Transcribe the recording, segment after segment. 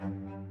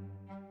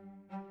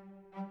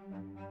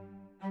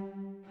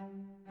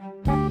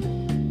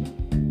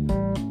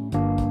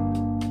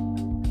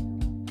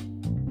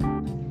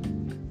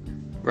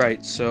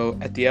Right, so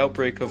at the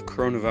outbreak of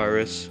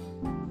coronavirus,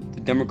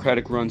 the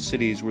Democratic-run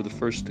cities were the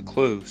first to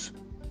close,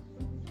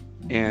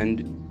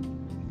 and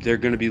they're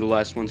going to be the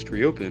last ones to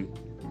reopen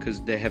because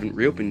they haven't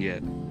reopened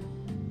yet.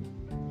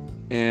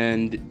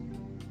 And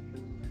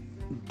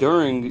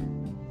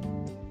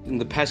in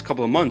the past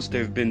couple of months,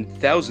 there have been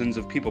thousands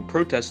of people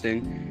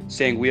protesting,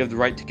 saying we have the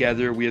right to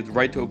gather, we have the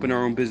right to open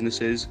our own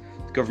businesses.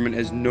 The government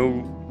has no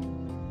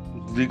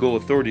legal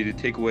authority to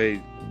take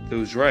away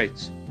those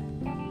rights.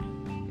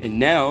 And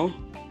now,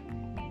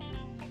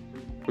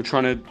 we're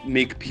trying to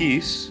make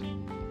peace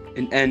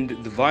and end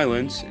the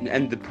violence and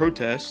end the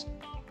protest.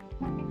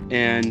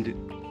 And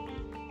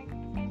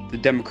the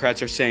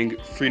Democrats are saying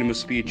freedom of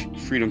speech,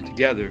 freedom to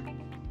gather.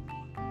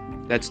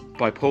 That's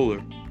bipolar.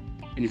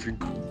 And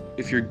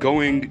if you're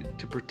going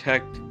to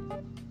protect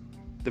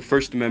the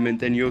First Amendment,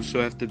 then you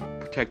also have to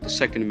protect the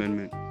Second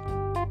Amendment.